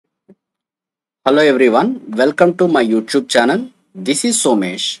Hello everyone, welcome to my YouTube channel. This is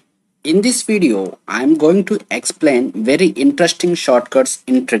Somesh. In this video, I am going to explain very interesting shortcuts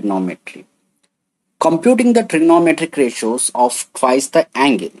in trigonometry. Computing the trigonometric ratios of twice the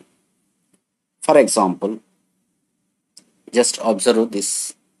angle. For example, just observe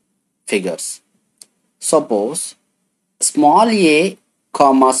these figures. Suppose small a,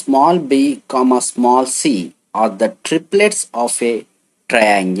 comma small b, comma small c are the triplets of a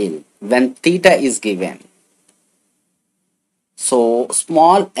triangle when theta is given. So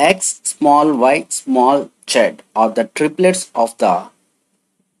small x, small y, small z are the triplets of the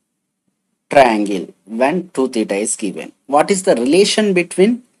triangle when 2 theta is given. What is the relation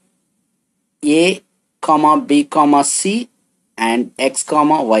between a comma b comma c and x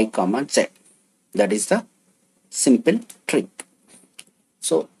comma y comma z? That is the simple trick.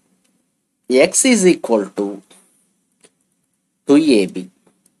 So x is equal to 2ab,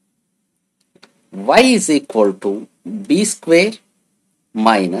 y is equal to b square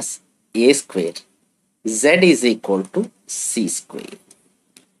minus a square, z is equal to c square.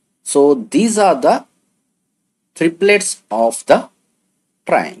 So these are the triplets of the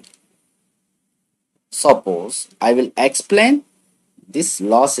triangle. Suppose I will explain this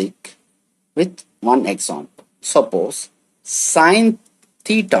logic with one example. Suppose sine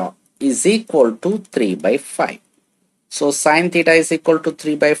theta is equal to 3 by 5. So sine theta is equal to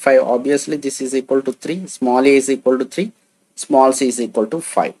 3 by 5. Obviously this is equal to 3. Small a is equal to 3. Small c is equal to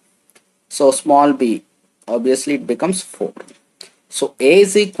 5. So small b, obviously it becomes 4. So a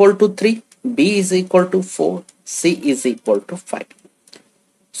is equal to 3, b is equal to 4, c is equal to 5.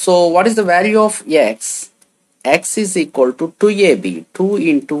 So what is the value of x? X is equal to 2ab, 2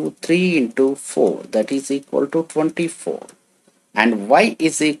 into 3 into 4, that is equal to 24. And y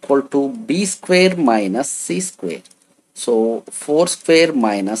is equal to b square minus c square. So 4 square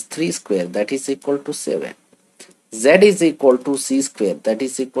minus 3 square, that is equal to 7. Z is equal to c square, that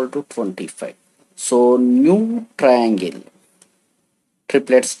is equal to 25. So new triangle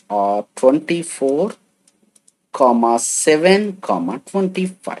triplets are 24 comma 7 comma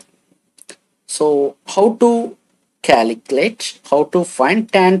 25. So how to calculate, how to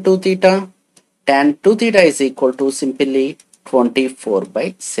find tan 2 theta? Tan 2 theta is equal to simply 24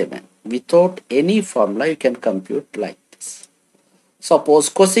 by 7. Without any formula you can compute like this. Suppose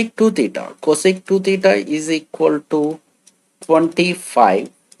cosec 2 theta. Cosec 2 theta is equal to 25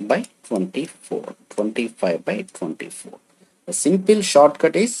 by 24. 25 by 24. The simple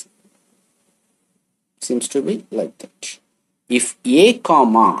shortcut is seems to be like that. If a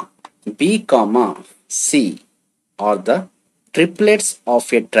comma b comma c are the triplets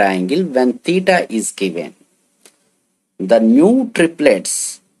of a triangle when theta is given, the new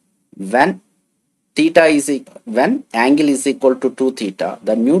triplets when theta is when angle is equal to 2 theta,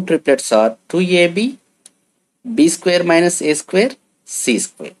 the new triplets are 2ab, b square minus a square, c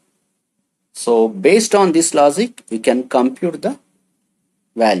square. So based on this logic, we can compute the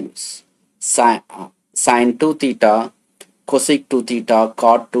values. Sin 2 theta, cosec 2 theta,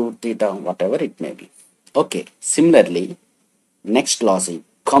 cot 2 theta, whatever it may be. Okay, similarly, next logic.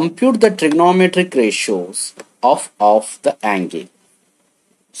 Compute the trigonometric ratios of the angle.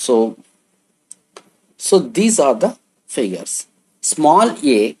 So these are the figures. Small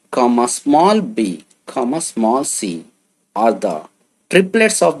a, comma small b, comma small c are the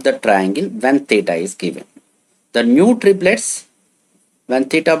triplets of the triangle when theta is given. The new triplets when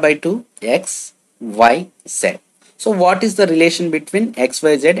theta by 2, x, y, z. So what is the relation between x,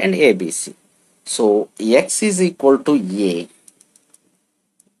 y, z and a, b, c? So x is equal to a.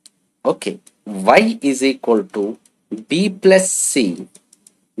 Okay. Y is equal to b plus c.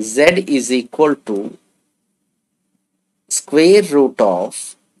 Z is equal to square root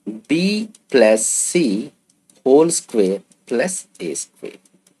of b plus c whole square plus a square.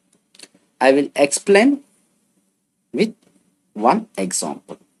 I will explain with one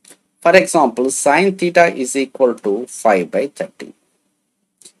example. For example, sine theta is equal to 5 by 13.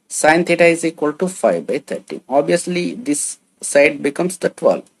 Sine theta is equal to 5 by 13. Obviously, this side becomes the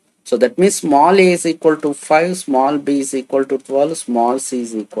 12. So that means small a is equal to 5, small b is equal to 12, small c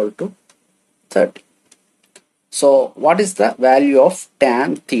is equal to 30. So what is the value of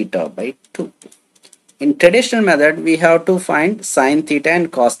tan theta by 2? In traditional method, we have to find sine theta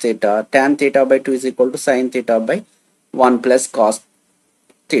and cos theta. Tan theta by 2 is equal to sine theta by 1 plus cos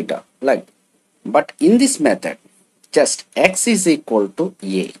theta. Like, but in this method, just x is equal to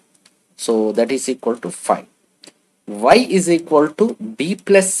a. So that is equal to 5. Y is equal to b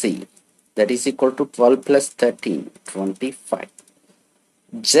plus c. That is equal to 12 plus 13, 25.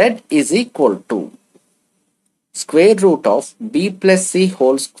 Z is equal to square root of b plus c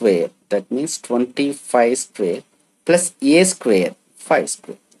whole square That means 25 square plus a square 5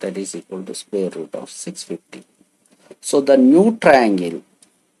 square, that is equal to square root of 650. So the new triangle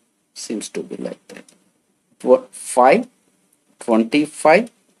seems to be like that. 5,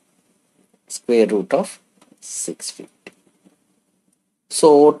 25 square root of 650.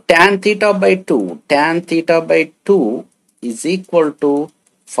 So tan theta by 2 is equal to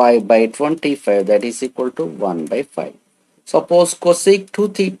 5 by 25, that is equal to 1 by 5. Suppose cosec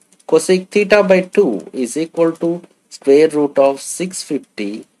theta by 2 is equal to square root of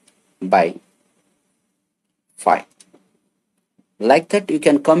 650 by 5. Like that you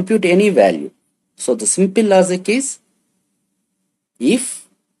can compute any value. So the simple logic is, if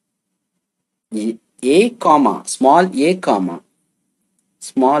a comma small b comma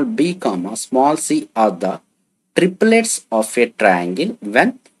small c are the triplets of a triangle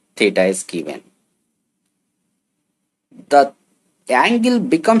when theta is given, the angle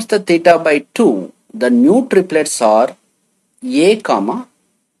becomes the theta by 2. The new triplets are a comma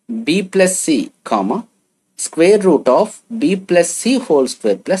b plus c comma square root of b plus c whole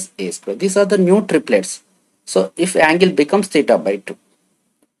square plus a square. These are the new triplets. So if angle becomes theta by 2,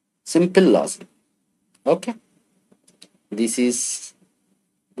 simple logic. Okay, this is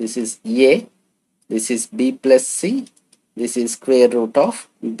a, this is b plus c, this is square root of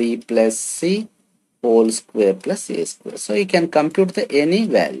b plus c whole square plus a square. So you can compute the any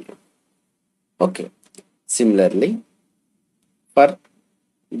value. Okay, similarly for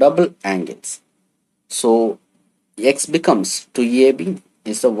double angles, so x becomes 2ab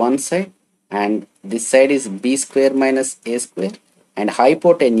is the one side, and this side is b square minus a square, and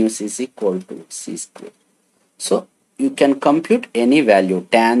hypotenuse is equal to c square. So you can compute any value,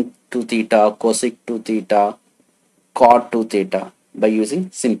 tan to theta, cosec to theta, cot to theta, by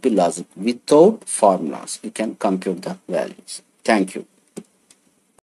using simple logic without formulas. You can compute the values. Thank you.